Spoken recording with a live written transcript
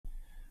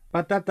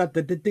Hello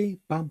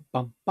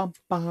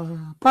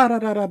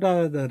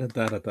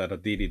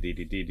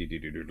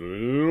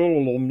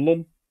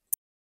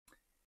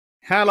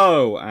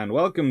and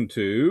welcome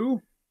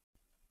to,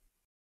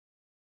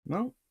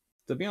 well,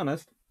 to be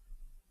honest,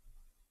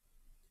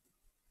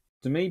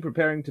 to me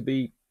preparing to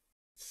be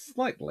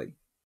slightly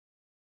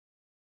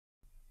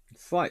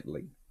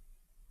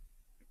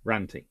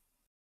ranty.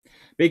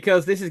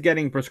 Because this is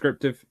getting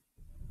prescriptive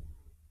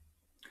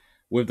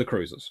with the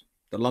cruisers.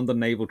 The London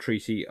Naval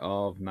Treaty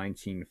of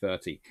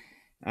 1930.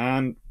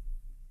 And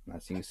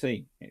as you can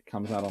see, it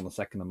comes out on the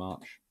 2nd of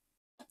March,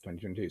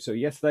 2022. So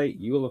yesterday,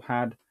 you will have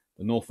had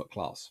the Norfolk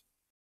class.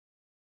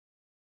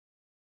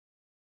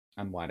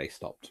 And why they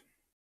stopped.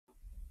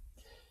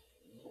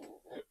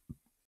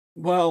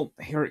 Well,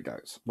 here it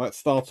goes. Let's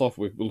start off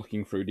with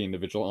looking through the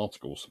individual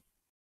articles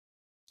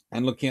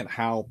and looking at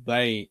how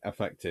they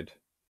affected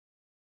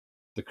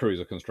the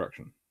cruiser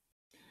construction.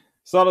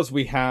 So as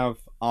we have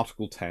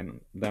Article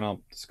 10, then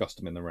I'll discuss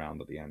them in the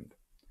round at the end.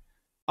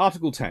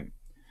 Article 10.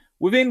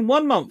 Within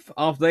 1 month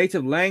after the date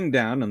of laying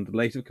down and the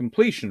date of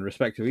completion,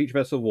 respective of each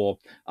vessel of war,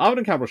 armored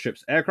and cavalry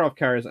ships, aircraft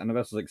carriers, and the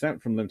vessels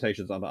exempt from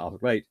limitations under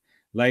Article 8,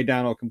 laid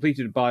down or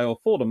completed by or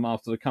for them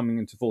after the coming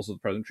into force of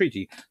the present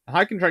treaty, the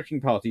high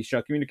contracting parties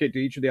shall communicate to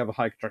each of the other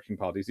high contracting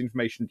parties the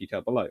information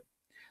detailed below.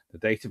 The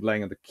date of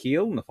laying of the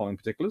keel and the following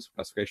particulars: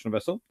 classification of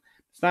vessel,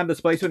 standard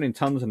displacement in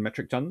tons and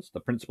metric tons,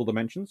 the principal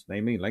dimensions,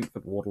 namely length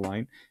at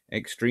waterline,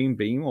 extreme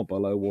beam or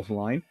below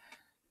waterline,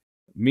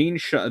 mean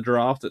shutter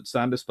draft at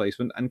standard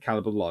displacement, and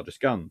caliber of the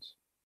largest guns.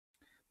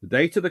 The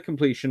date of the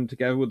completion,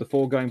 together with the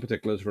foregoing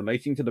particulars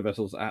relating to the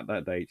vessels at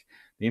that date,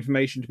 the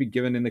information to be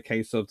given in the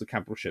case of the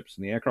capital ships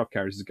and the aircraft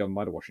carriers is governed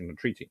by the Washington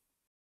Treaty.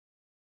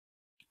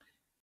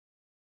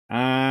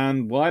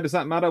 And why does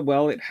that matter?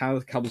 Well, it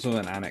comes with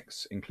an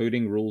annex,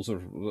 including rules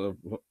for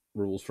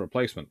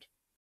replacement.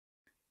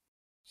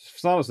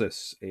 As far as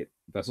this,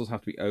 vessels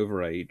have to be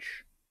over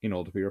age in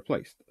order to be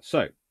replaced.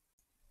 So,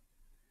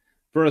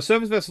 for a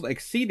surface vessel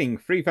exceeding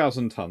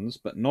 3,000 tons,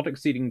 but not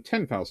exceeding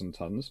 10,000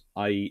 tons,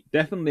 i.e.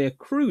 definitely a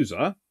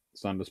cruiser,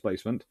 standard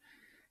displacement,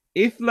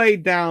 if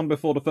laid down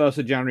before the 1st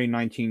of January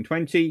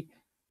 1920,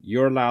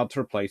 you're allowed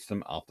to replace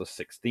them after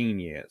 16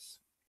 years.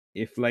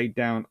 If laid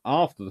down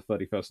after the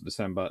 31st of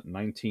December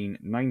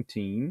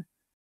 1919,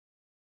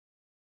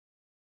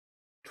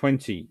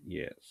 20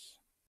 years.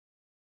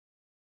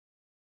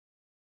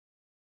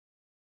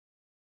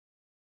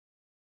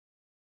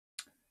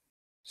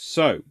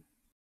 So,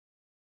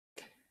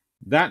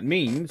 that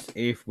means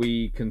if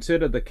we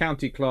consider the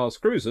county class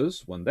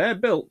cruisers, when they're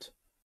built,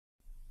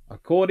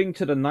 according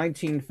to the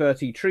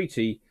 1930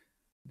 treaty,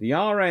 the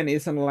RN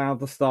isn't allowed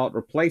to start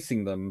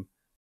replacing them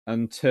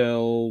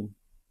until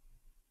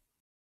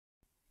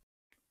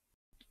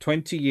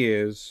 20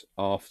 years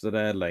after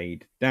they're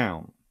laid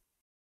down.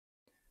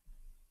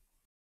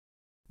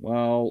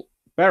 Well,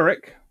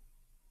 Berwick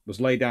was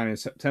laid down in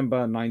September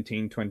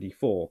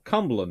 1924.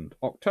 Cumberland,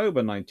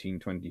 October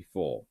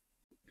 1924.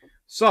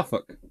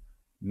 Suffolk,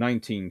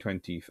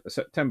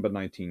 September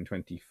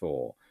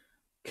 1924.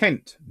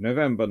 Kent,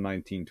 November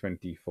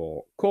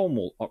 1924.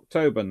 Cornwall,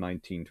 October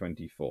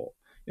 1924.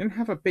 You don't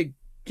have a big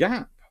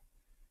gap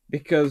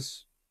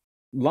because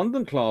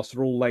London class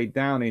are all laid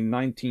down in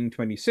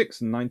 1926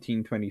 and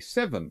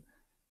 1927.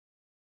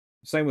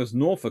 Same as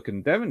Norfolk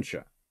and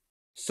Devonshire.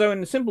 So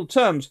in simple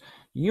terms,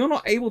 you're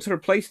not able to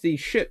replace these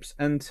ships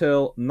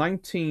until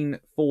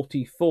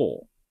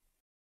 1944.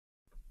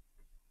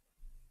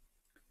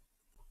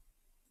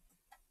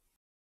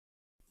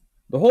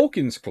 The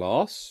Hawkins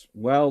class,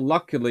 well,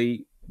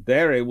 luckily,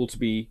 they're able to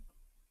be,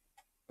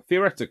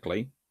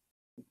 theoretically,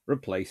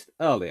 replaced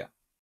earlier.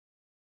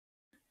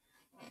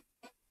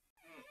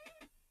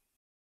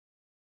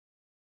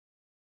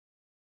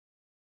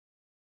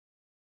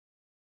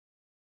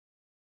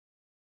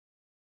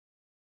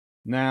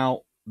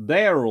 Now,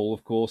 they're all,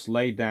 of course,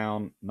 laid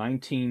down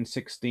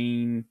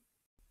 1916,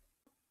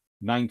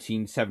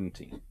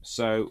 1970.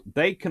 So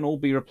they can all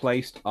be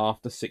replaced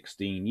after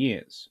 16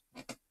 years.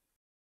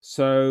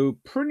 So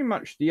pretty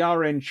much the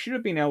RN should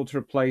have been able to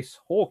replace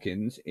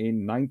Hawkins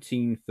in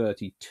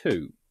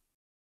 1932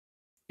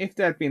 if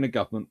there had been a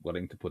government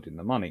willing to put in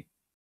the money.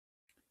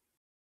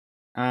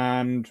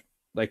 And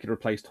they could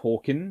replace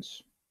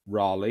Hawkins,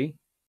 Raleigh,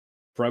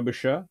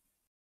 Frobisher,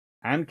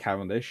 and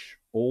Cavendish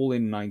all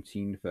in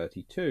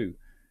 1932.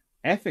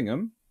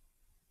 Effingham,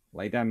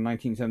 laid down in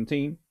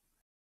 1917,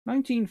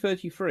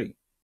 1933.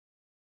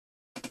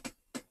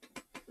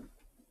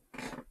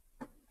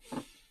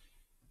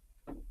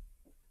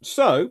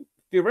 So,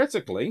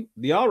 theoretically,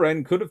 the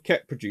RN could have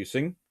kept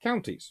producing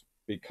counties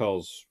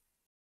because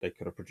they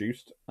could have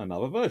produced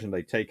another version.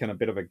 They'd taken a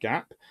bit of a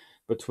gap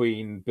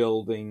between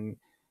building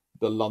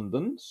the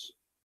Londons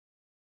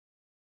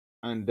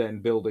and then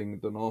building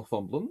the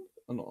Northumberland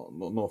and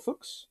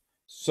Norfolks.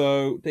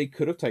 So they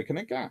could have taken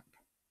a gap.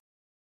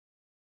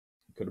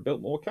 They could have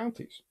built more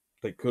counties.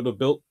 They could have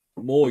built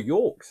more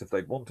Yorks if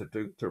they'd wanted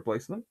to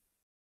replace them.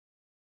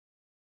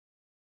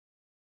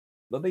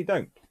 But they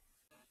don't.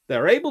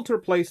 They're able to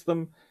replace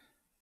them,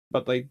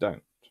 but they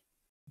don't.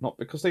 Not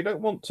because they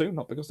don't want to,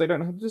 not because they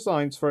don't have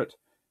designs for it,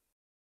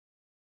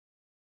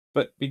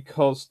 but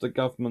because the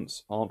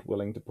governments aren't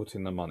willing to put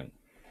in the money.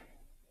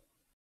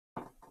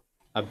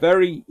 A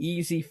very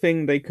easy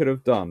thing they could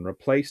have done,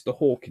 replace the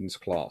Hawkins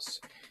class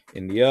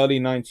in the early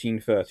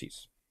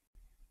 1930s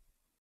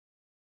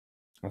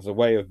as a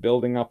way of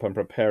building up and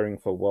preparing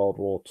for World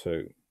War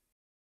II,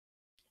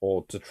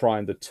 or to try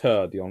and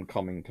deter the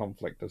oncoming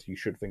conflict, as you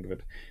should think of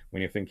it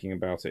when you're thinking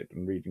about it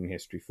and reading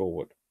history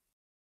forward.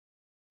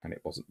 And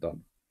it wasn't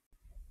done.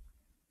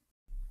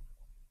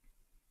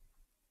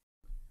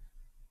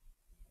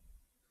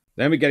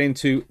 Then we get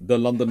into the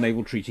London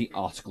Naval Treaty,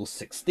 Article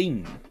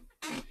 16.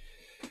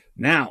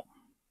 Now,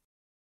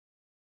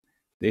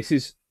 this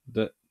is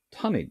the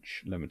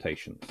tonnage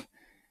limitations.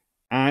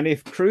 And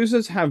if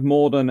cruisers have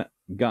more than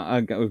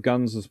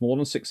guns as more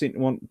than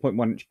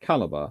 16.1 inch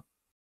caliber,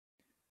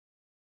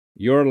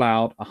 you're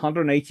allowed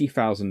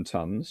 180,000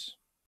 tons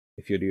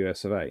if you're the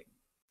US of A.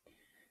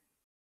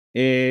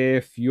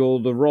 If you're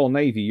the Royal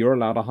Navy, you're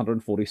allowed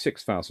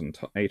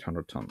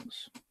 146,800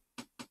 tons.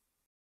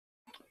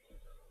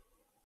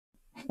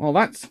 Well,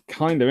 that's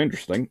kind of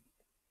interesting.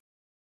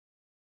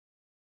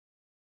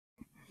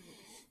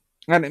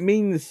 And it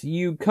means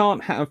you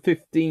can't have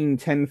 15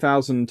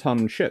 10,000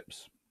 ton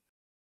ships.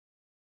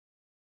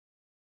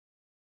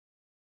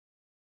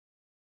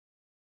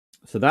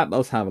 So that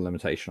does have a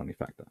limitation on your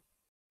factor.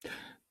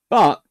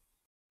 But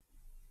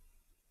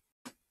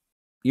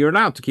you're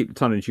allowed to keep the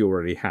tonnage you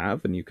already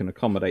have, and you can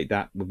accommodate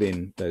that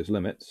within those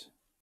limits.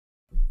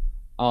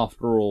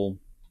 After all,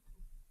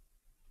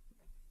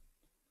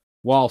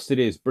 whilst it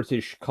is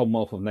British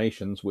Commonwealth of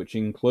Nations, which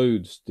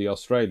includes the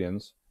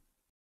Australians,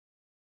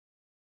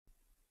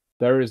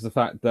 there is the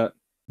fact that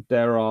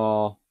there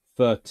are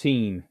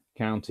 13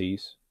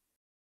 counties,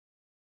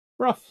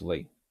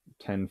 roughly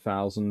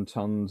 10,000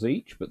 tons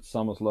each, but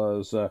some as low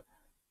as,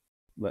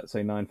 let's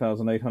say,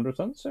 9,800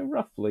 tons, so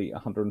roughly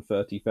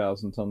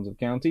 130,000 tons of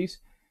counties.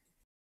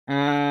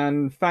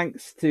 And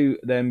thanks to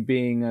them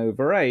being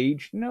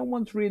overage, no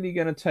one's really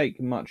going to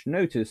take much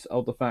notice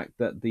of the fact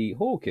that the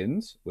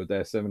Hawkins, with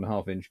their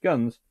 7.5 inch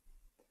guns,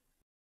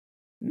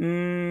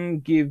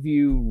 give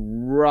you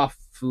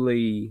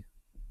roughly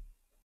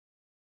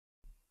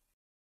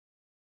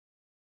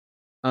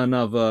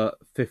another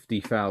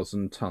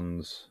 50,000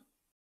 tons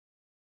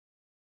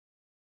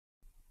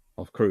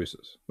of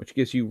cruisers, which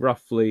gives you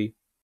roughly,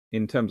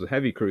 in terms of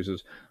heavy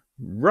cruisers,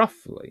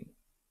 roughly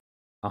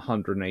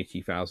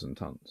 180,000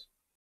 tons,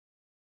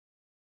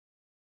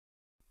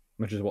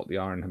 which is what the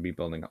RN have been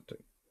building up to.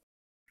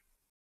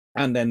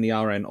 And then the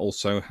RN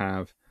also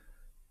have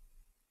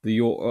the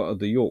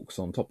Yorks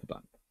on top of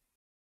that.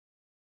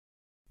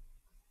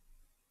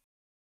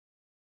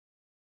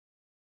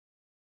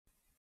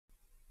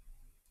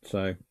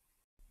 So,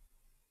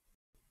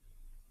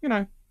 you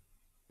know,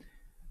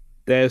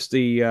 there's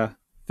the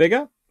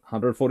figure,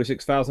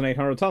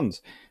 146,800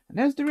 tons. And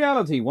there's the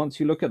reality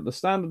once you look at the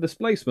standard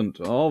displacement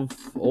of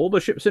all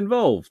the ships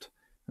involved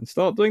and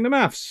start doing the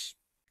maths.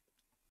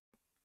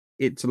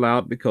 It's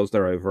allowed because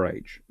they're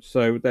overage.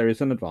 So there is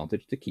an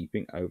advantage to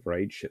keeping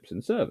overage ships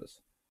in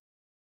service.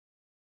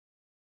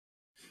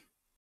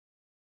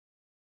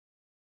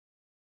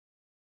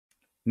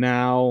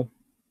 Now,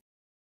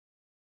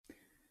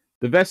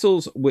 the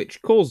vessels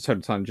which cause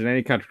total tonnage in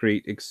any category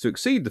to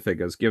exceed the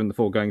figures given the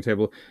foregoing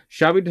table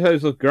shall be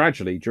disposed of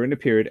gradually during the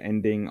period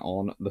ending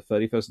on the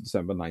 31st of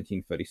December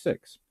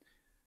 1936.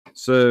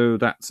 So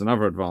that's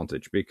another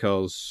advantage,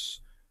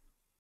 because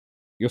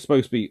you're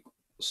supposed to be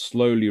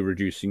slowly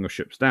reducing your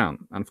ships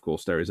down. And of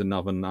course, there is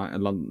another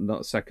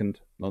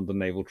second London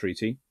Naval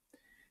Treaty.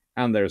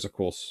 And there is, of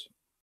course,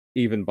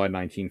 even by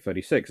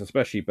 1936,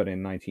 especially but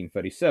in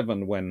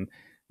 1937, when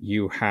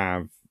you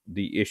have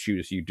the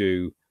issues you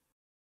do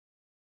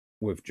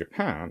with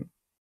Japan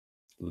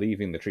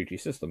leaving the treaty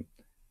system,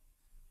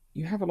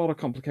 you have a lot of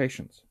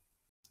complications.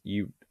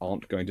 You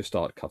aren't going to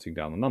start cutting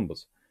down the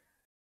numbers.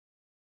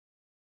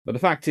 But the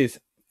fact is,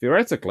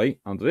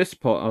 theoretically, under this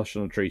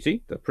portion of the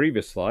treaty, the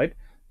previous slide,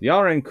 the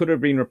RN could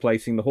have been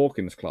replacing the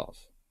Hawkins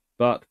class.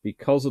 But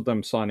because of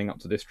them signing up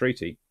to this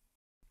treaty,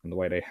 and the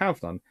way they have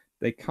done,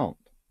 they can't.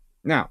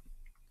 Now,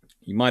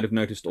 you might have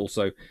noticed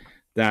also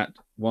that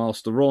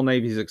whilst the Royal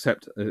Navies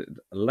accept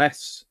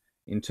less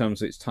in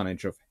terms of its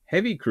tonnage of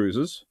heavy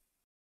cruisers,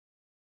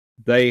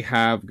 they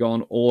have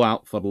gone all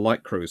out for the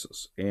light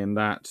cruisers, in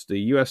that the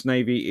US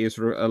Navy is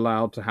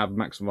allowed to have a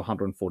maximum of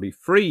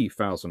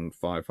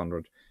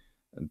 143,500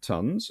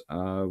 tons,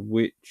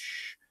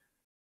 which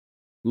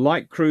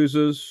light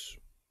cruisers,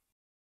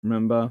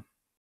 remember,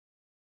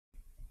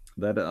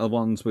 they're the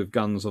ones with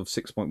guns of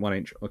 6.1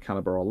 inch or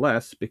caliber or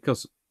less,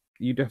 because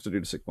you'd have to do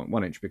the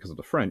 6.1 inch because of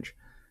the French,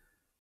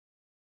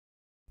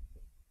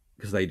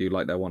 because they do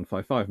like their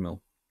 155mm.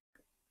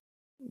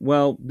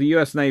 Well, the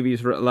US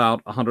Navy's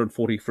allowed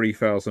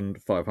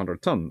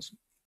 143,500 tons.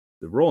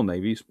 The Royal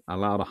Navy's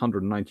allowed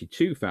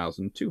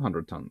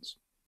 192,200 tons.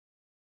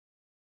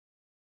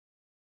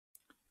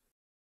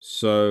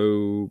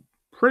 So,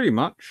 pretty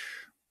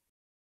much,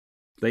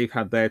 they've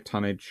had their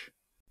tonnage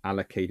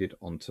allocated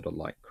onto the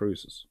light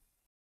cruisers.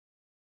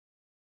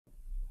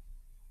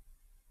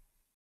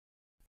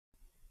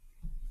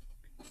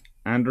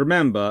 And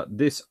remember,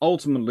 this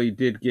ultimately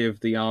did give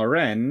the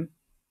RN,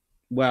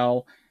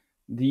 well,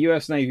 the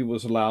US Navy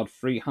was allowed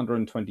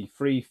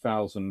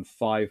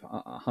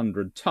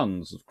 323,500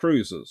 tons of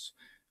cruisers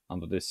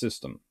under this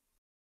system.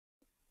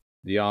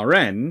 The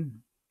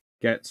RN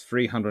gets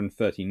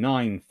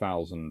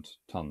 339,000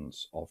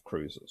 tons of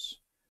cruisers.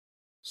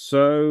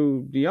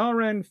 So the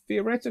RN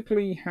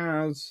theoretically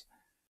has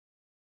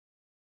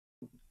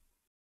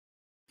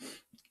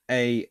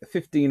a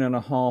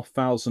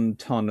 15,500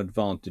 ton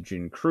advantage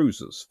in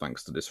cruisers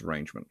thanks to this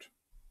arrangement.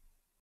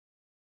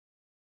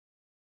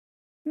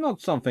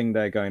 Not something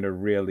they're going to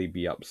really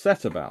be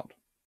upset about.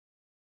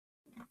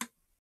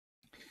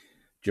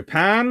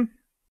 Japan,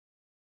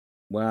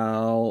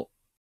 well,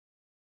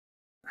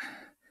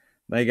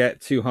 they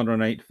get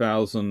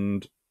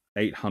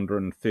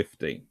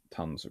 208,850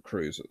 tons of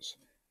cruisers,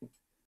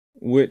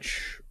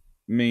 which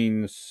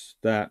means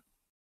that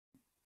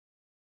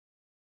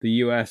the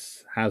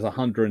US has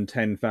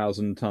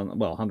 110,000 ton,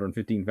 well,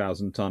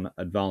 115,000 ton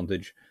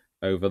advantage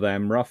over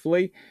them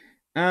roughly,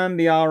 and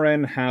the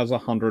RN has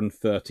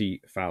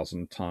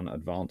 130,000 ton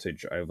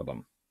advantage over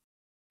them.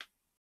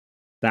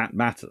 That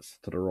matters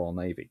to the Royal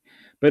Navy.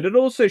 But it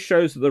also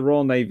shows that the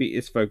Royal Navy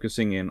is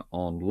focusing in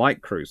on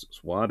light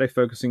cruisers. Why are they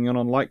focusing in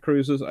on light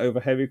cruisers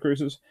over heavy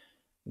cruisers?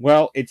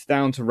 Well, it's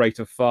down to rate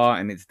of fire,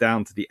 and it's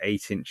down to the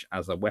 8-inch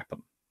as a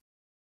weapon.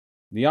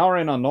 The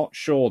RN are not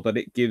sure that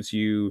it gives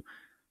you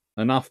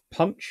enough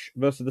punch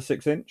versus the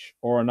 6-inch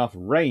or enough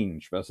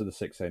range versus the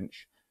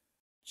 6-inch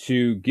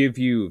to give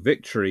you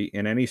victory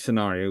in any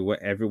scenario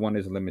where everyone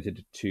is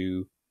limited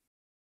to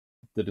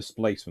the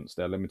displacements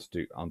they're limited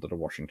to under the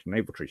Washington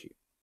Naval Treaty.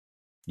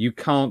 You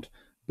can't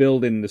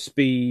build in the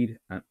speed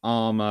and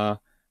armor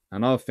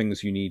and other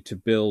things you need to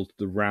build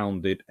the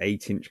rounded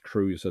 8-inch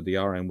cruiser the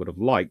RN would have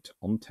liked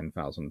on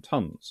 10,000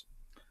 tons.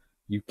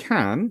 You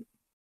can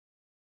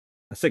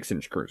a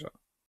 6-inch cruiser,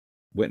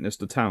 witness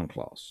the Town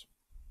class.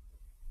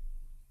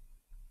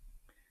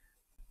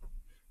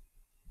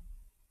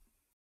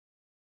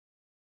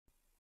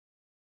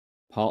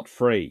 Part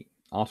 3,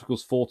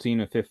 Articles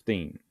 14 and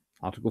 15.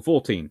 Article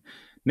 14.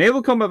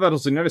 Naval combat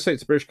vessels in the United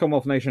States, the British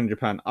Commonwealth Nation, and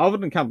Japan, other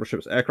than capital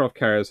ships, aircraft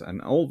carriers,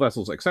 and all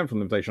vessels exempt from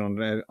limitation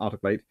under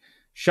Article 8,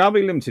 shall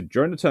be limited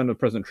during the term of the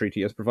present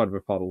treaty as provided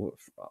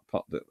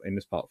in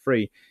this Part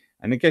 3,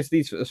 and in case of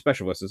these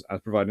special vessels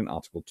as provided in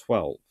Article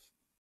 12.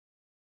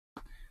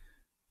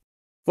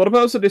 For the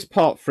purpose of this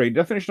Part 3, the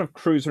definition of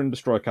cruiser and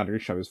destroyer category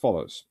shall be as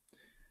follows.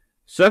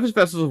 Surface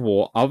vessels of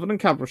war, other than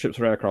capital ships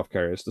or aircraft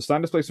carriers, the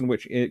standard displacement in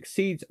which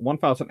exceeds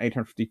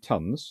 1,850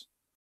 tons,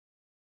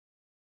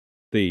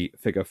 the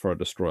figure for a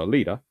destroyer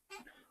leader,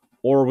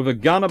 or with a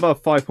gun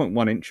above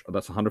 5.1 inch,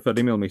 that's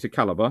 130mm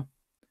caliber,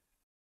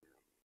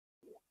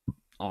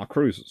 are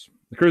cruisers.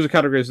 The cruiser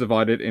category is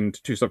divided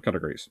into two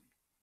subcategories.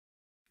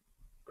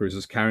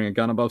 Cruisers carrying a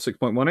gun above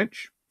 6.1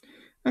 inch,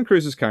 and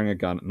cruisers carrying a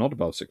gun not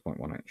above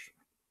 6.1 inch.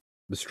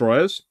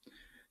 Destroyers.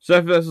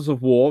 Surface vessels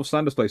of war of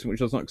standard displacement which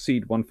does not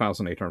exceed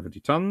 1,850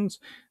 tons,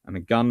 and a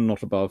gun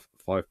not above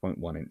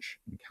 5.1 inch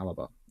in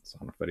caliber. It's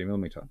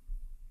 130mm.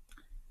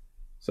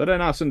 So they're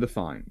nice and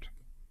defined.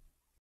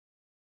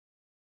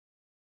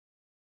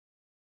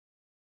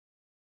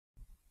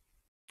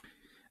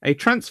 A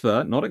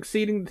transfer not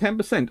exceeding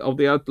 10% of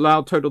the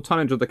allowed total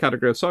tonnage of the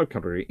category or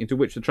subcategory into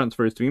which the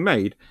transfer is to be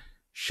made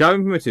shall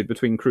be permitted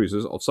between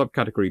cruisers of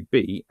subcategory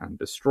B and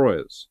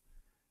destroyers.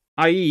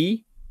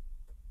 I.e.,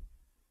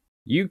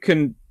 you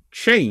can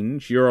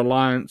change your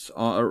allowance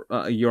of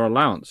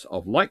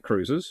light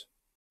cruisers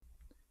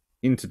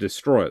into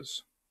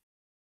destroyers.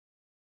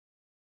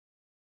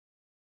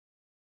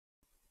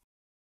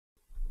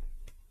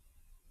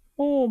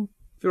 Or,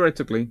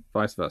 theoretically,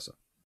 vice versa.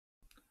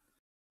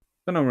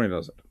 But no one really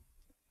does it.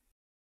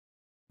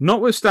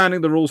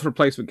 Notwithstanding the rules for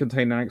replacement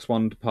contained in Annex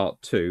 1 to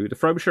Part 2, the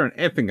Frobisher and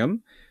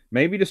Effingham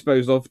may be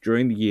disposed of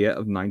during the year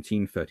of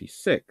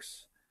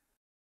 1936.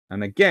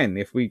 And again,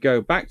 if we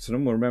go back to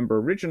them, we'll remember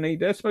originally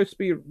they're supposed to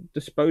be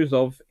disposed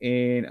of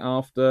in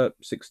after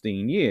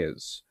 16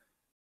 years.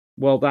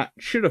 Well, that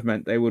should have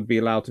meant they would be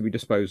allowed to be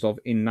disposed of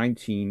in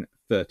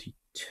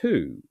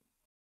 1932.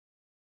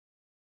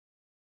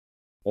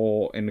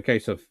 Or in the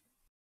case of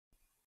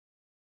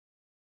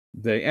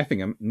the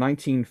Effingham,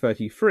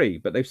 1933.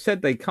 But they've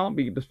said they can't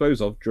be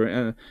disposed of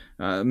during,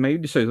 may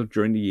be disposed of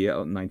during the year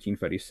of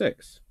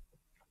 1936.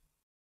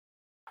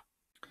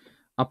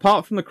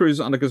 Apart from the cruisers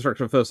under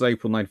construction of 1st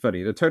April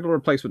 1930, the total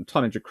replacement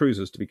tonnage of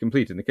cruisers to be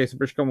completed in the case of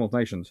British Commonwealth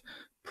nations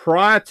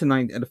prior to the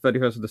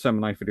 31st of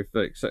December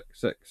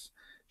 1936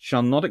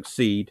 shall not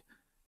exceed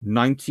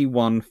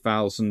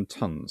 91,000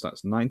 tons.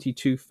 That's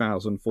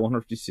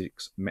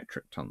 92,456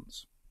 metric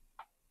tons.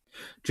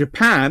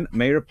 Japan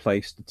may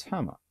replace the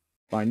Tama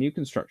by new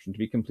construction to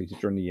be completed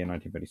during the year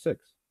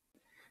 1936.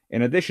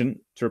 In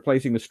addition to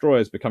replacing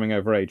destroyers becoming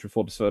overage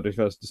before the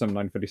 31st December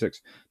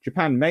 1936,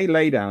 Japan may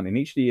lay down in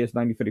each of the years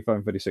 1935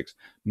 and 36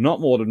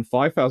 not more than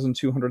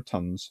 5,200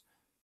 tons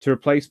to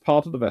replace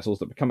part of the vessels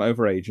that become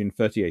overage in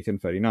 38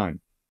 and 39.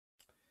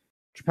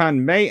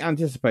 Japan may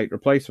anticipate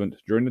replacement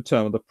during the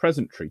term of the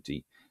present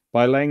treaty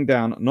by laying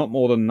down not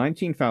more than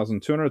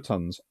 19,200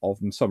 tons of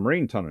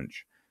submarine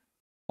tonnage,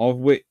 of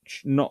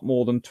which not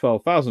more than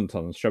 12,000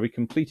 tons shall be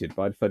completed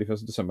by the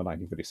 31st of December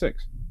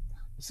 1956.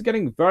 This is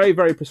getting very,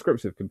 very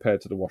prescriptive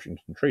compared to the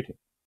Washington Treaty.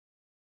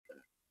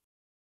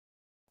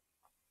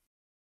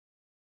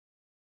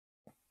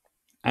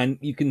 And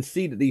you can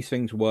see that these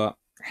things were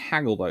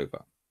haggled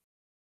over.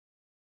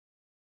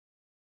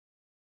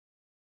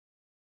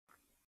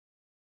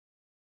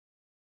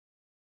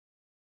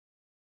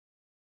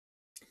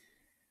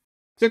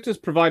 Sectors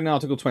provide in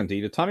Article 20,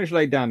 the tonnage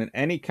laid down in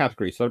any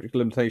category subject to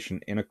limitation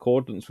in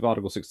accordance with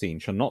Article 16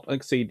 shall not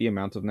exceed the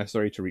amount of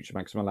necessary to reach the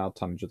maximum allowed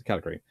tonnage of the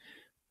category,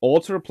 or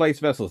to replace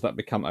vessels that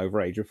become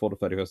overage before the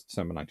 31st of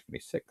December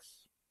 1956.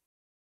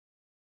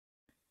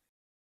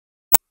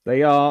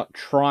 They are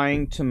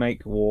trying to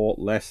make war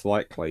less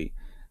likely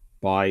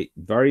by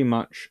very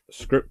much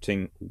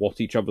scripting what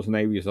each other's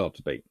navies are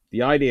to be.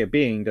 The idea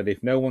being that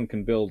if no one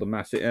can build a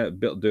massive,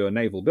 do a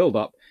naval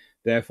build-up,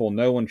 therefore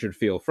no one should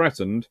feel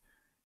threatened,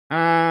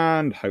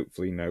 and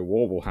hopefully no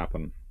war will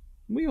happen.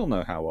 We all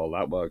know how well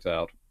that works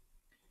out.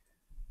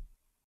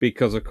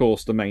 Because, of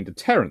course, the main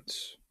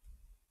deterrence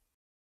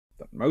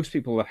that most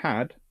people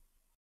had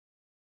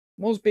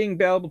was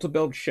being able to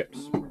build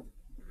ships.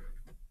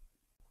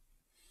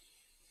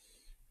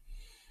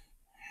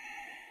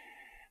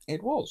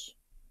 It was.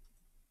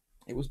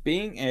 It was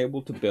being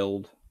able to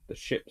build the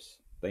ships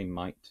they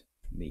might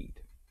need.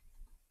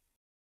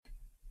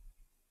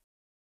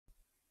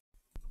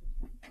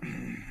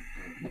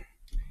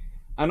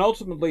 And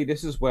ultimately,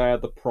 this is where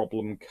the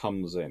problem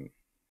comes in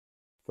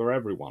for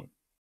everyone.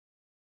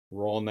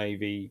 Royal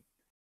Navy,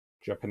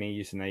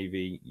 Japanese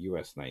Navy,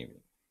 US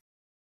Navy.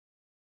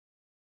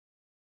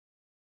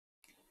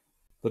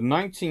 The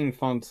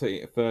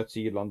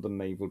 1930 London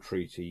Naval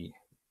Treaty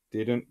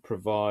didn't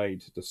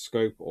provide the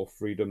scope or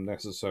freedom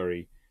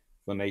necessary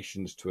for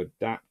nations to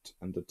adapt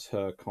and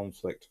deter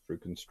conflict through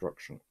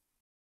construction.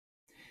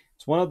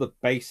 It's one of the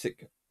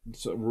basic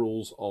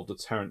rules of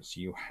deterrence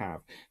you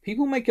have.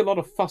 People make a lot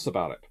of fuss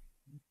about it.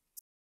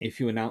 If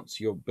you announce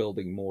you're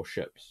building more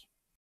ships,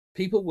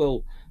 people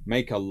will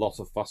make a lot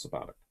of fuss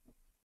about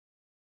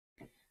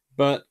it.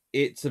 But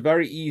it's a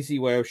very easy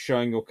way of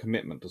showing your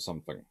commitment to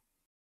something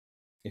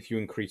if you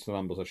increase the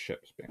numbers of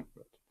ships being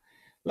built.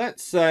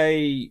 Let's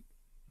say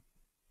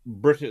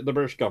the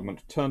British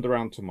government turned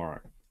around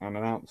tomorrow and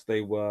announced they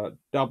were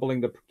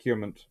doubling the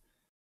procurement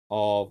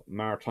of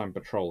maritime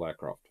patrol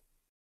aircraft.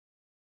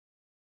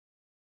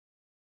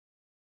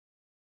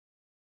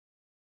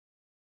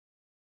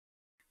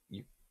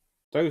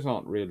 Those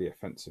aren't really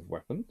offensive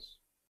weapons.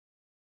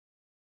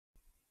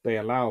 They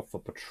allow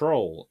for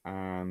patrol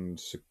and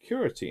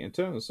security in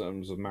terms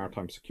of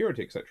maritime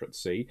security, etc. at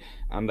sea,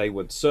 and they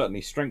would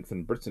certainly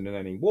strengthen Britain in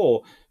any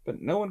war,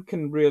 but no one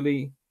can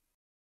really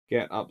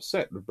get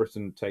upset with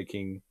Britain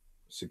taking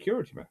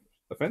security measures.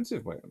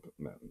 Offensive weapons.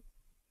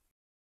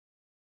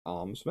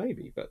 Arms,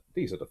 maybe, but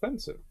these are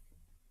defensive.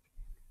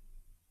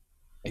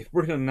 If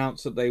Britain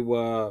announced that they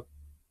were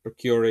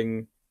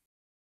procuring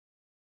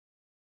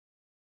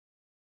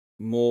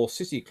more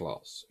City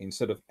class,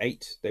 instead of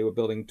 8, they were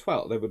building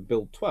 12. They would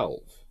build 12.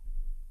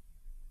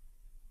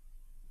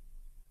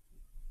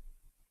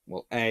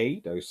 Well,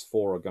 those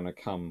 4 are going to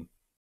come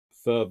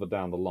further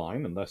down the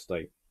line unless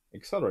they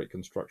accelerate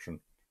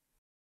construction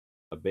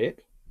a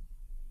bit.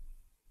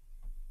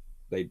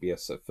 They'd be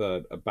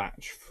a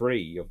batch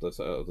free of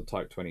the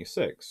Type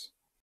 26.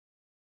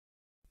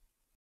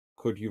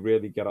 Could you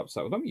really get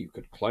upset with them? You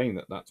could claim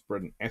that that's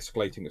Britain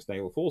escalating its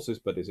naval forces,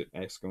 but is it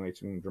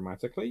escalating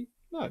dramatically?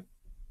 No.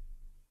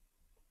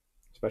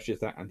 Especially as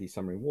they're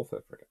anti-submarine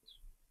warfare frigates.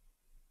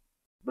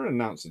 Britain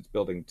announced it's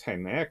building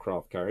 10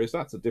 aircraft carriers.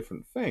 That's a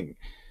different thing.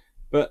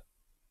 But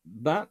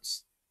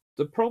that's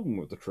the problem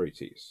with the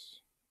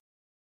treaties.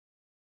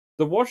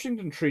 The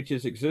Washington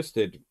treaties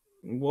existed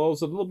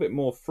was a little bit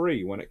more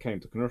free when it came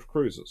to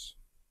cruisers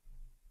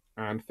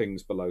and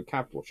things below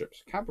capital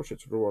ships. Capital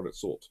ships were what it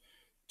sought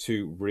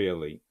to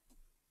really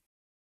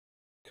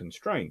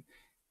constrain.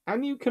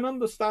 And you can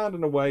understand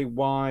in a way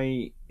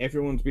why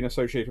everyone's been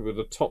associated with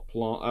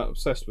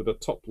obsessed with the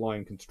top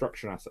line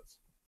construction assets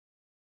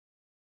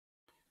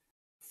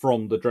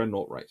from the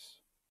Dreadnought race,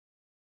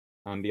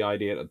 and the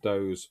idea that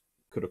those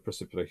could have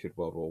precipitated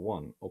World War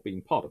One or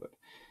been part of it.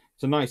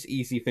 It's a nice,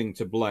 easy thing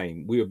to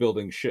blame. We were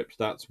building ships,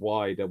 that's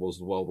why there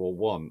was World War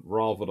One,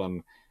 rather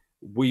than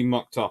we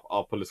mucked up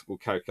our political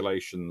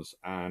calculations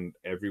and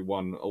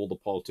all the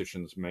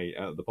politicians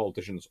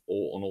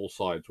on all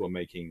sides were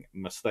making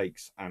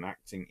mistakes and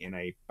acting in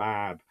a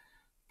bad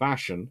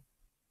fashion,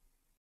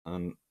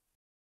 and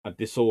a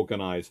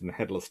disorganized and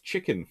headless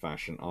chicken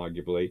fashion,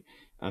 arguably,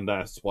 and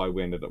that's why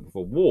we ended up with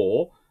a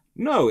war.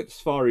 No, it's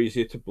far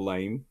easier to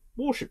blame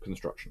warship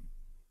construction.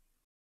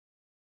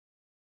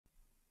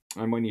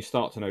 And when you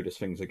start to notice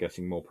things are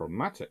getting more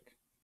problematic,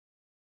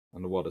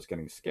 and the world is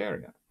getting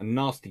scarier, and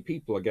nasty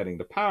people are getting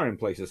the power in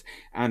places,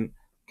 and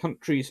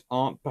countries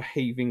aren't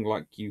behaving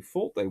like you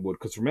thought they would.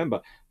 Because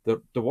remember,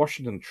 the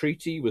Washington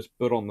Treaty was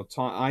built on the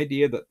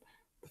idea that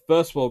the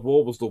First World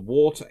War was the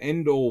war to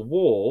end all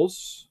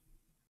wars.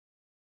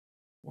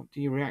 What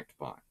do you react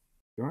by?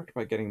 You react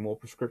by getting more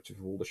prescriptive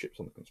of all the ships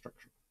under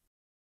construction.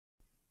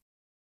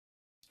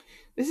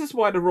 This is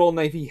why the Royal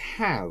Navy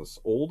has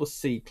all the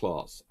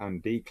C-class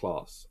and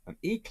D-class and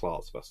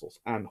E-class vessels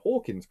and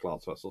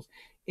Hawkins-class vessels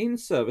in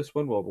service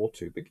when World War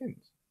II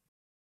begins.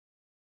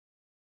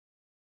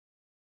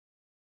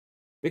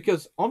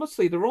 Because,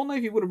 honestly, the Royal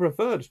Navy would have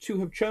preferred to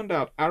have churned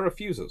out Arrow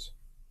fusers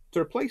to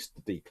replace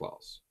the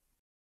D-class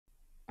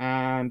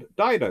and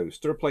Didos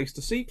to replace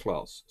the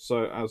C-class,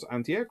 so as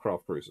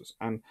anti-aircraft cruisers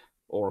and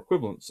or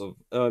equivalents of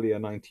earlier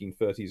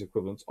 1930s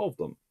equivalents of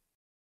them.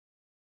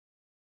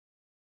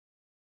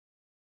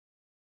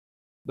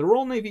 The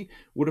Royal Navy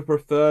would have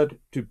preferred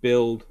to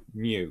build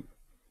new,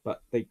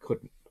 but they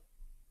couldn't.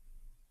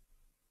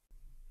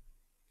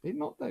 It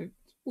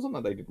wasn't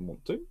that they didn't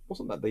want to. It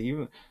wasn't that they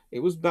even.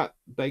 It was that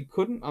they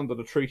couldn't under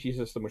the treaty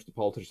system which the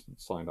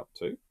politicians signed up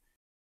to.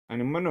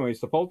 And in many ways,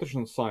 the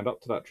politicians signed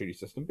up to that treaty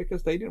system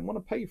because they didn't want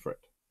to pay for it.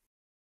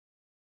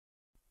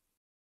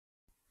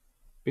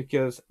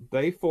 Because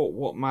they thought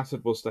what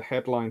mattered was the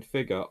headline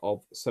figure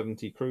of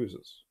 70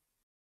 cruisers,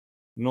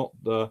 not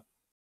the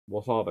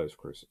what are those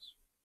cruisers?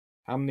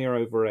 How many are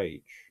over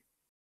age?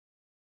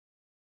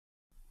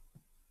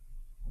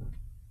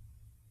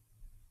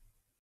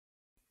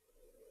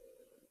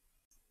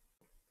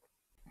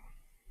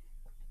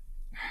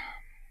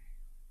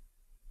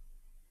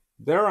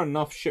 There are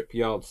enough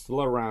shipyards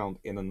still around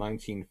in the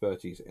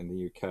 1930s in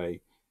the UK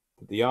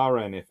that the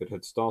RN, if it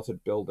had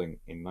started building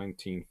in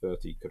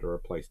 1930, could have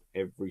replaced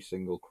every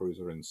single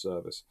cruiser in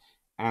service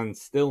and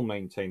still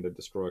maintained the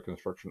destroyer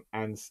construction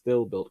and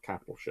still built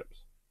capital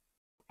ships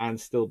and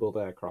still built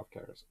aircraft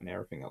carriers and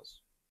everything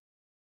else.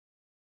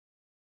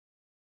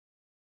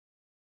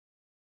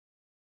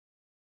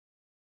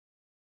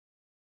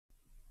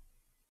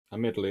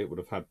 Admittedly, it would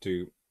have had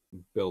to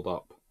build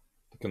up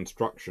the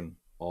construction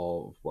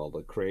of, well,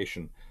 the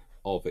creation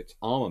of its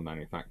armor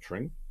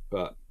manufacturing,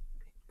 but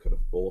it could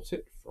have bought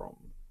it from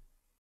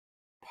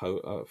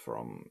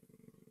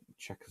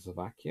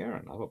Czechoslovakia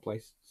and other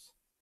places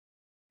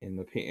in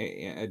the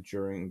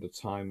during the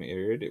time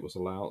period it was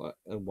allowed,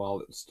 while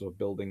it's still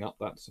building up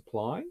that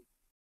supply.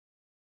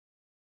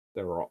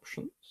 There are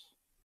options.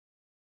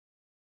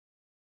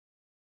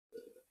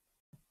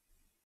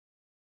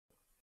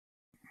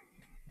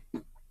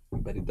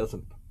 But it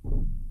doesn't.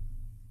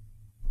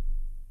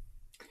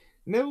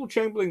 Neville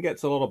Chamberlain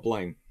gets a lot of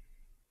blame,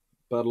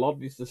 but a lot of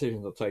these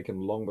decisions are taken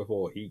long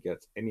before he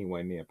gets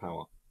anywhere near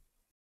power.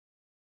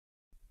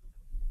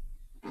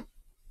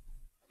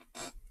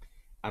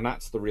 And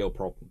that's the real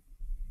problem.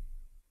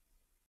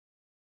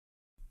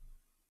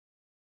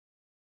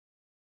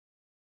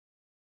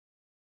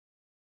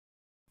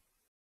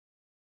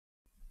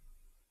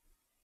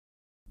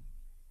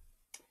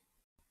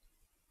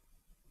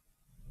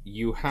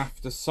 You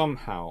have to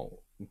somehow,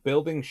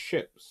 building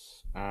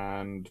ships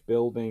and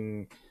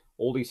building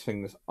all these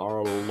things are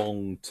a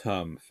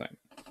long-term thing.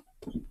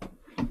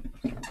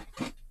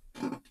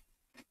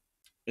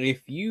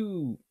 If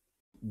you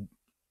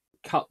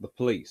cut the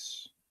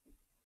police,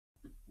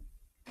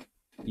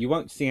 you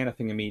won't see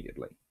anything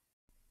immediately.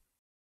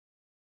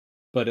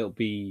 But it'll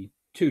be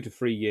 2 to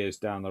 3 years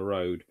down the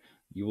road,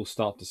 you will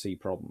start to see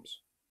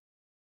problems.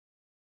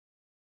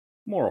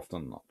 More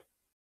often than not.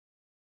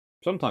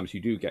 Sometimes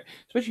you do get,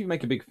 especially if you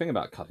make a big thing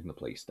about cutting the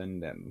police, then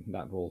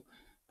that will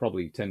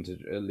probably tend to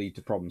lead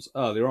to problems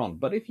earlier on.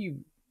 But if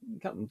you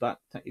cut them, that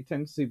it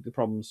tends to see the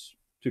problems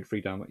 2 to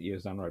 3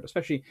 years down the road,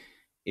 especially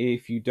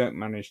if you don't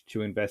manage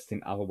to invest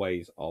in other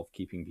ways of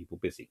keeping people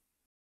busy.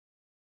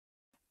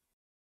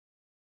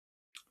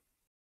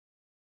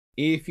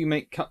 If you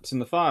make cuts in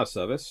the fire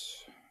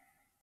service,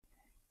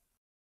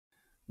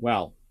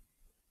 well,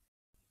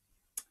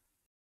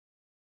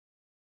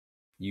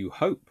 you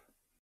hope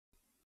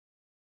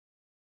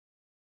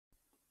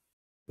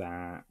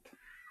that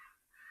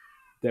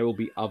there will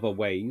be other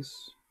ways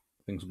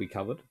things will be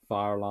covered,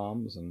 fire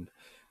alarms and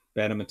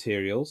better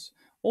materials.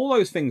 All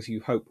those things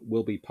you hope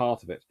will be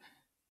part of it.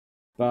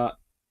 But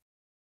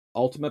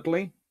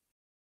ultimately,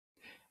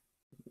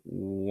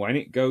 when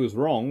it goes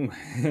wrong,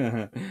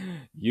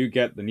 you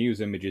get the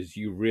news images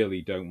you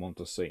really don't want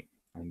to see,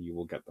 and you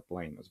will get the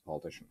blame as a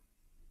politician.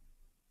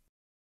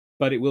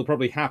 But it will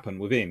probably happen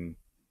within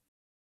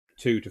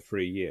 2 to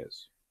 3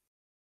 years.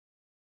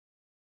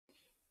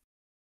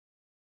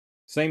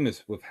 Same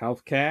as with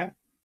healthcare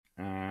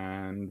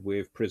and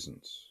with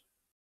prisons.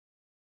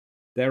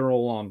 They're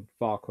all on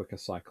far quicker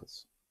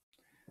cycles.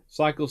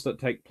 Cycles that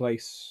take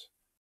place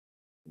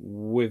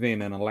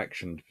within an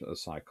election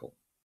cycle.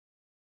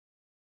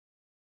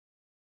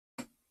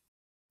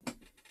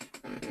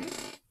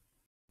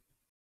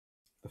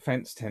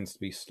 Defense tends to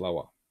be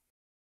slower.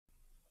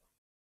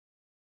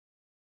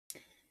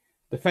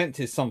 Defense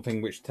is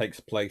something which takes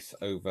place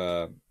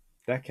over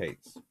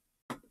decades.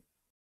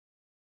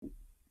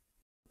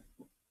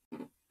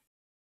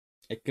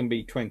 It can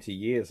be 20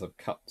 years of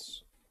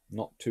cuts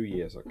not 2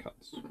 years of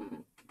cuts.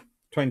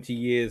 20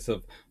 years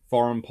of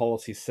foreign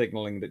policy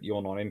signaling that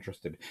you're not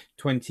interested.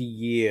 20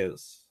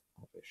 years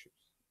of issues.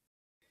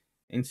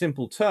 In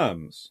simple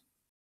terms,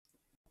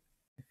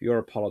 if you're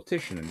a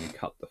politician and you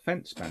cut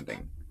defense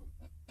spending,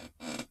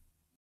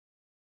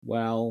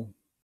 well,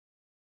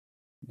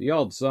 the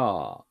odds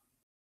are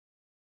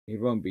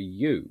it won't be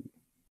you.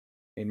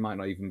 It might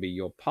not even be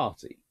your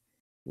party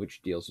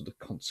which deals with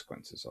the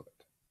consequences of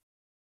it.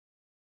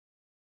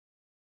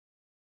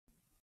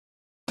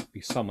 It'll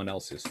be someone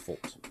else's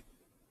fault.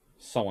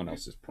 Someone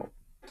else's problem.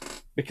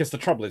 Because the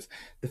trouble is,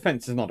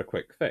 defense is not a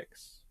quick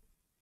fix.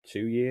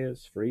 2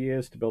 years, 3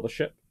 years to build a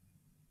ship,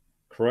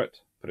 crew it,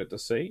 put it to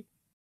sea.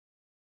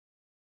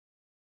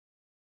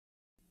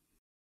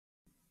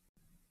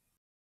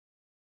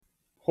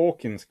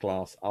 Hawkins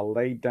class are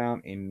laid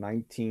down in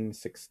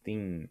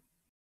 1916.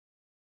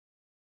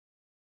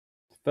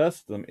 The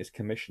first of them is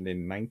commissioned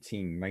in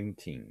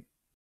 1919.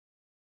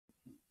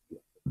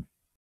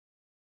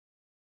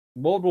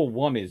 World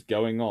War I is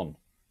going on.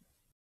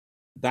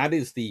 That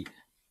is the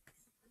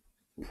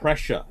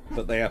pressure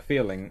that they are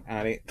feeling,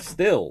 and it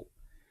still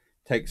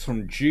takes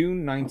from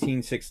June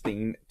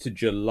 1916 to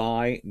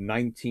July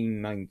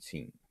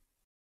 1919.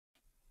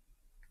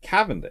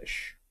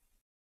 Cavendish,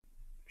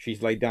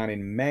 she's laid down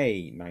in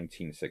May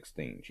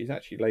 1916. She's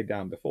actually laid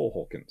down before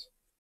Hawkins.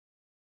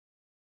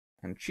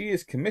 And she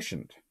is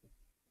commissioned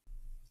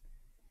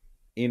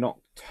in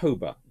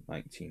October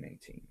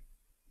 1918.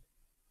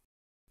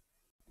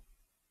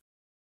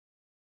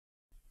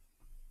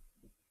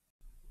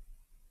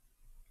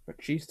 But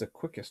she's the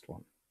quickest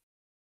one.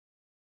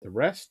 The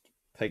rest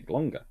take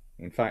longer.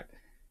 In fact,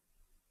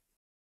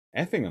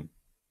 Effingham,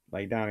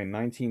 laid down in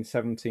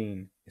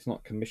 1917, is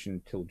not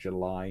commissioned till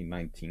July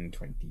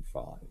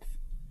 1925.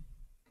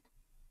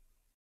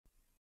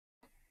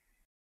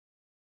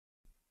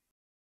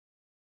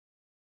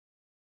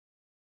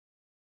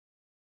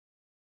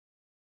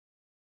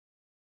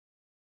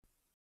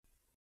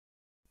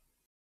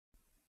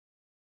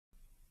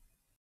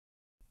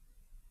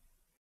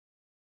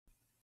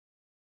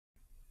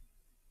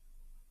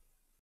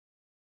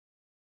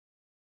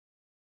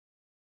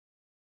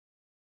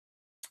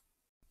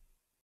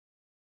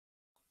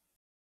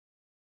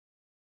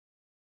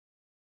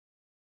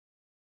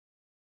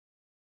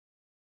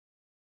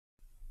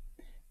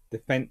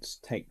 Defense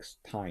takes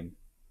time.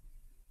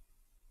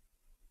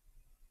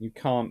 You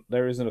can't,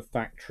 there isn't a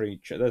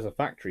factory, there's a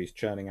factories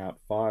churning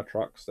out fire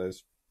trucks,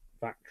 there's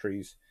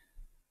factories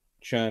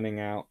churning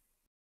out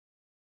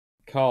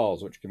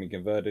cars which can be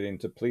converted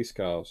into police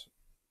cars.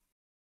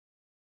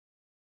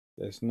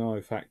 There's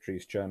no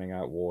factories churning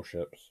out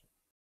warships,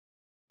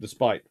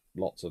 despite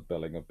lots of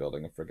building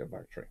a frigate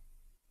factory.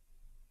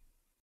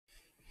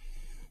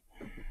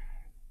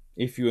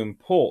 If you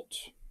import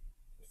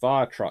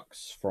fire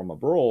trucks from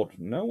abroad,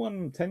 no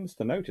one tends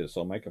to notice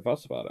or make a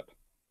fuss about it.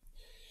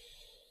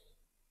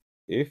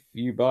 If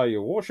you buy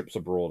your warships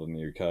abroad in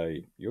the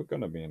UK, you're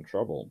going to be in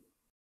trouble.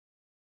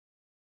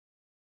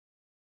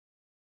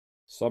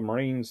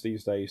 Submarines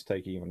these days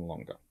take even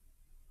longer.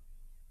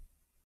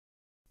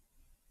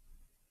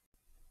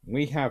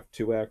 We have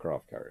 2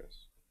 aircraft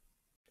carriers.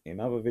 In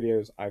other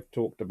videos, I've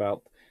talked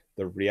about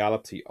the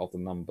reality of the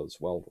numbers.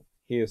 Well,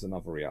 here's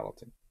another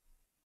reality.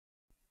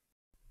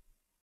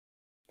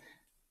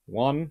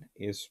 1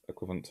 is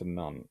equivalent to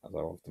none, as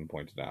I've often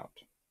pointed out.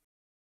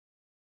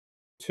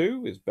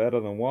 2 is better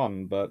than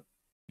 1, but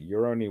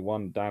you're only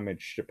 1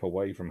 damaged ship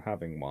away from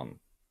having 1.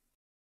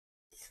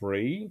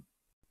 3,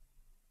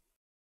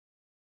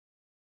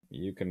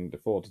 you can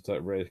afford to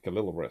take a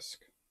little risk.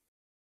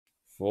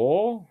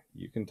 4,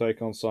 you can take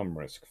on some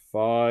risk.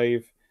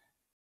 5,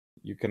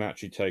 you can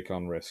actually take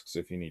on risks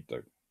if you need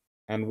to.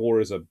 And war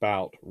is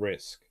about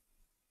risk.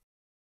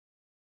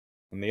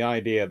 And the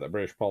idea that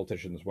British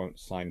politicians won't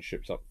sign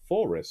ships up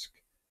for risk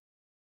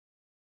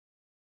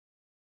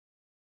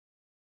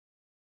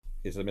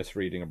is a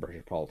misreading of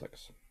British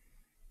politics.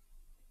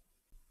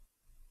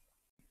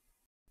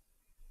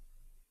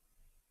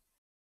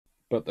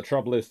 But the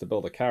trouble is, to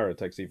build a carrier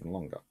takes even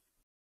longer.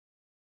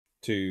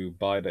 To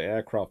buy the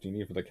aircraft you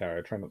need for the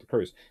carrier, train up the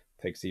crews,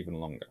 takes even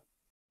longer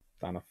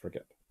than a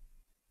frigate.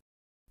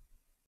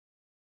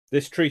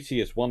 This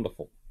treaty is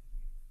wonderful.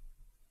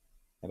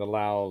 It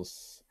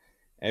allows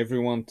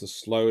everyone to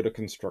slow the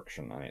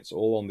construction, and it's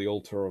all on the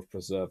altar of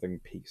preserving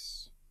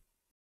peace.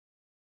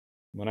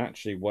 When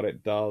actually what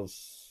it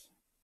does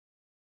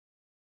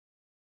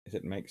is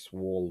it makes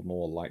war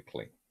more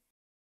likely.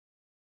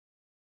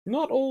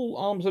 Not all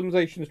arms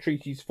limitations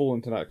treaties fall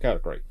into that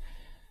category.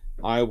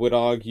 I would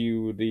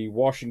argue the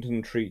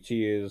Washington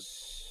Treaty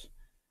is,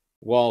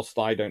 whilst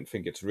I don't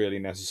think it's really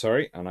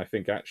necessary, and I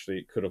think actually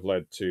it could have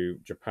led to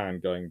Japan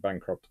going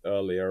bankrupt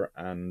earlier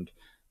and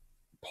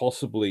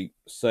possibly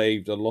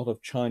saved a lot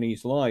of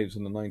Chinese lives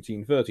in the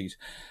 1930s.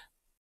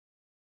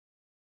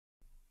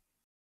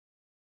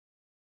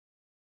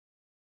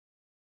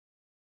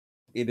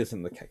 It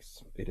isn't the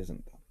case. It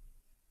isn't.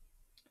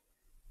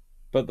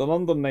 But the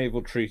London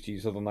Naval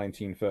Treaties of the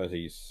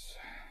 1930s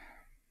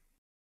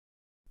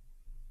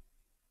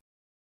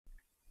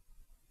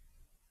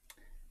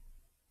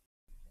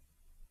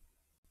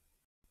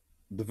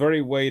the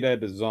very way they're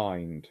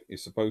designed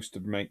is supposed to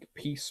make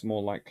peace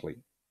more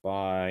likely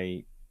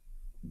by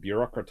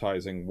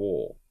bureaucratizing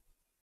war.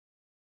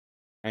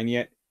 And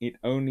yet, it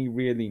only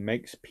really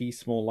makes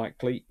peace more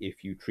likely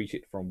if you treat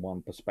it from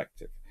one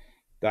perspective.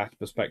 That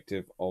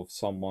perspective of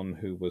someone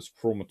who was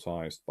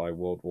traumatized by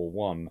World War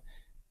One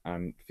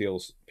and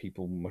feels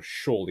people must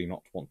surely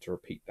not want to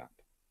repeat that.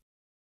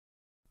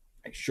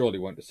 They surely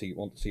want to see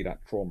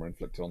that trauma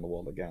inflicted on the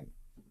world again.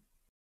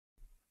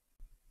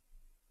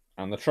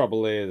 And the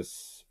trouble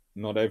is,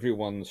 not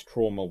everyone's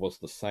trauma was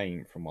the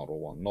same from World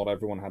War One. Not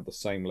everyone had the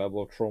same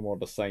level of trauma or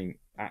the same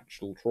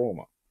actual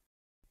trauma.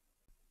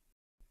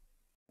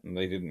 And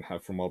they didn't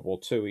have from World War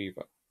Two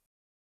either.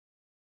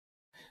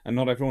 And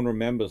not everyone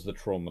remembers the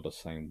trauma the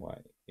same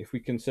way. If we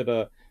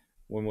consider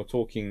when we're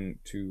talking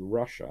to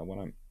Russia, when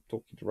I'm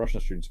talking to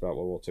Russian students about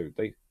World War Two,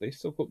 they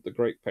still call it the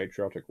Great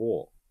Patriotic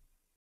War.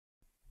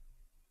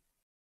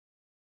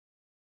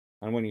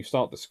 And when you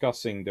start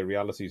discussing the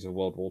realities of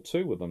World War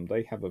Two with them,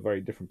 they have a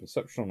very different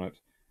perception on it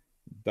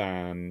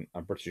than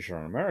a British or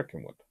an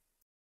American would.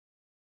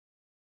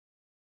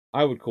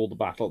 I would call the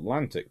Battle of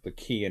Atlantic the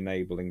key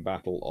enabling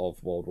battle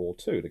of World War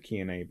II, the key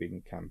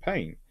enabling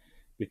campaign,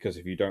 because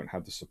if you don't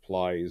have the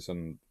supplies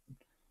and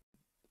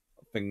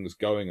things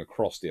going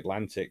across the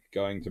Atlantic,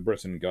 going to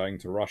Britain, going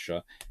to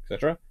Russia,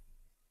 etc.,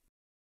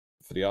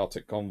 for the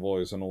Arctic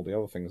convoys and all the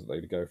other things that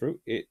they'd go through,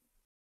 it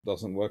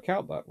doesn't work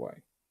out that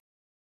way.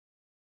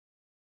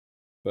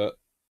 But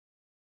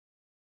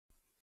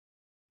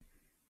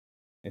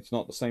it's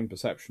not the same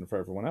perception for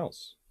everyone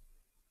else.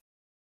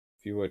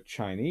 If you were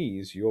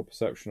Chinese, your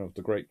perception of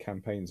the great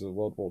campaigns of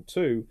World War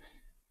II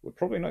would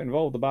probably not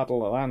involve the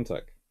Battle of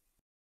Atlantic.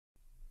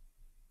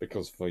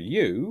 Because for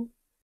you,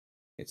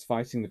 it's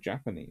fighting the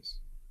Japanese.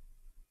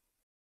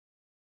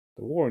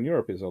 The war in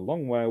Europe is a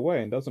long way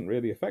away and doesn't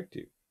really affect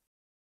you.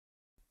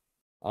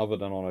 Other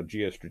than on a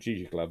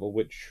geostrategic level,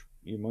 which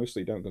you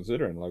mostly don't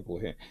consider in local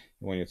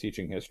when you're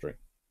teaching history.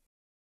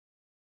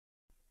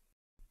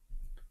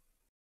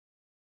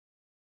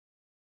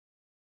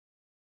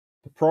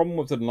 The problem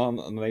with the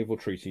naval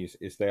treaties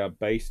is they are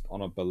based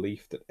on a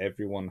belief that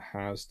everyone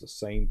has the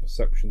same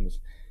perceptions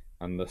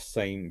and the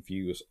same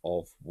views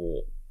of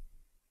war.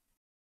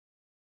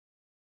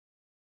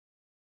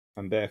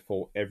 And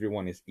therefore,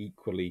 everyone is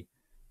equally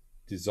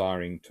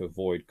desiring to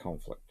avoid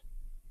conflict.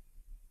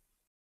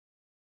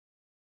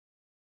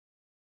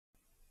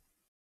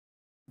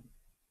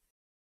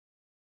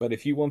 But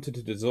if you wanted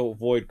to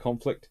avoid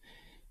conflict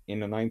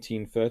in the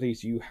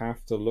 1930s, you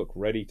have to look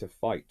ready to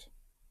fight.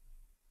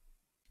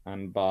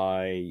 And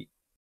by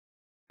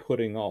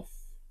putting off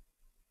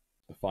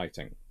the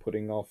fighting,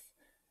 putting off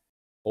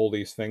all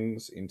these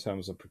things in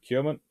terms of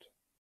procurement,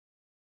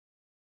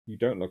 you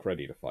don't look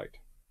ready to fight.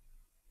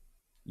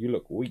 You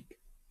look weak.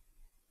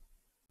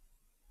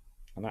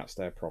 And that's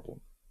their problem.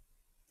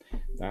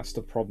 That's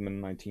the problem in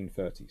the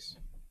 1930s.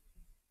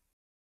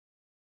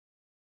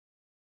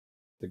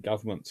 The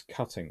government's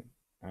cutting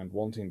and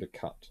wanting to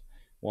cut,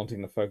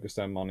 wanting to focus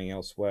their money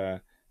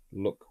elsewhere,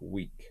 look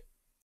weak.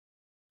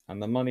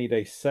 And the money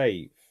they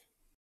save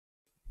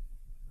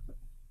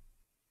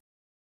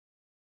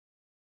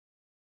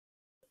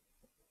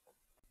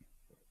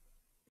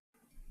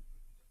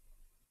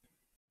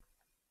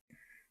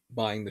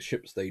buying the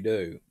ships they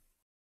do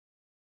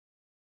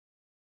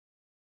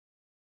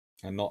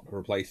and not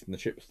replacing the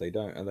ships they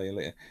don't, and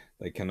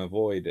they can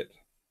avoid it,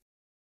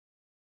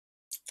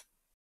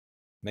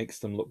 makes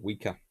them look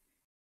weaker.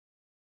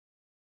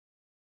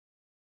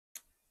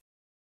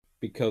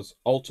 Because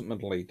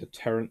ultimately,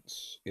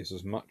 deterrence is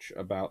as much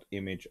about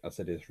image as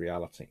it is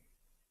reality.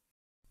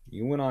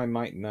 You and I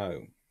might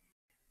know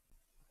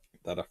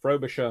that a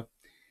Frobisher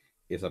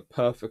is a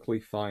perfectly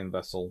fine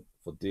vessel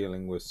for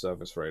dealing with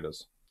surface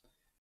raiders,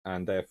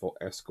 and therefore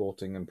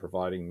escorting and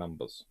providing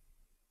numbers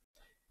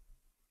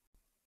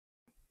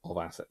of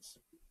assets.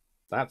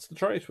 That's the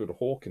trace with the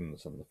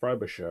Hawkins and the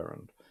Frobisher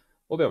and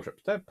all the other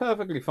ships. They're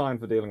perfectly fine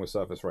for dealing with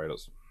surface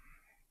raiders.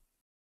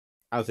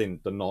 As in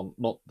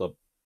not the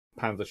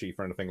Panzer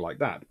or anything like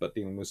that, but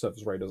dealing with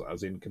surface raiders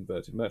as in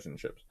converted merchant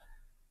ships.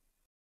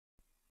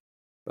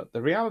 But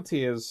the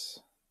reality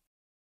is,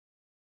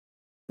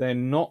 they're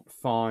not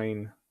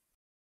fine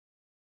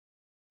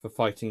for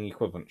fighting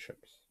equivalent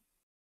ships.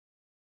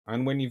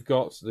 And when you've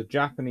got the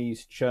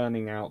Japanese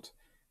churning out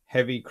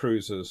heavy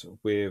cruisers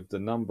with the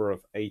number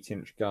of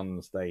 8-inch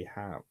guns they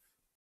have,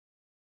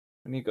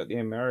 and you've got the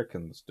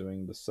Americans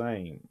doing the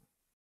same,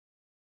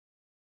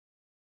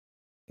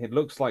 it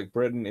looks like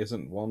Britain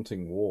isn't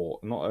wanting war.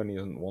 Not only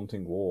isn't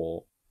wanting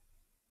war,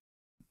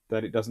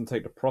 that it doesn't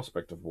take the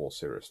prospect of war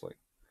seriously.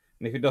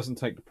 And if it doesn't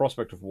take the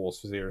prospect of war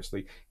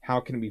seriously, how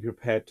can it be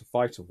prepared to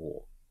fight a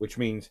war? Which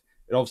means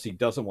it obviously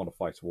doesn't want to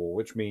fight a war,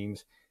 which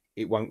means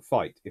it won't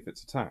fight if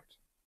it's attacked.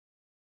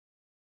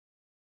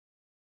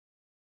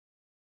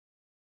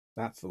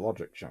 That's the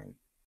logic, Shane.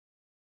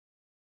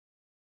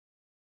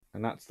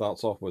 And that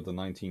starts off with the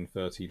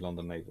 1930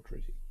 London Naval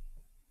Treaty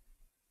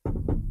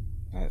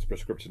and its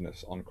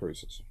prescriptiveness on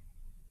cruisers.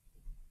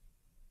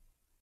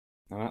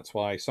 And that's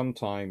why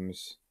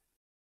sometimes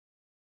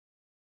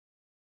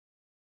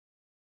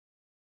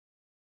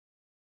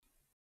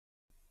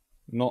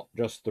Not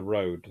just the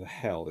road to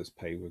hell is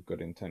paved with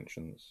good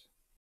intentions,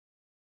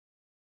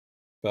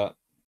 but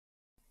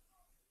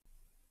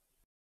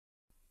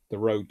the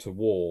road to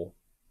war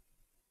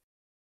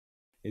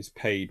is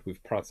paved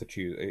with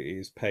platitudes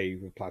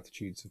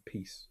of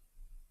peace.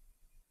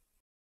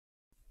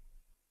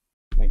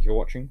 Thank you for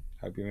watching.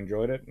 Hope you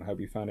enjoyed it and hope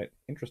you found it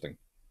interesting.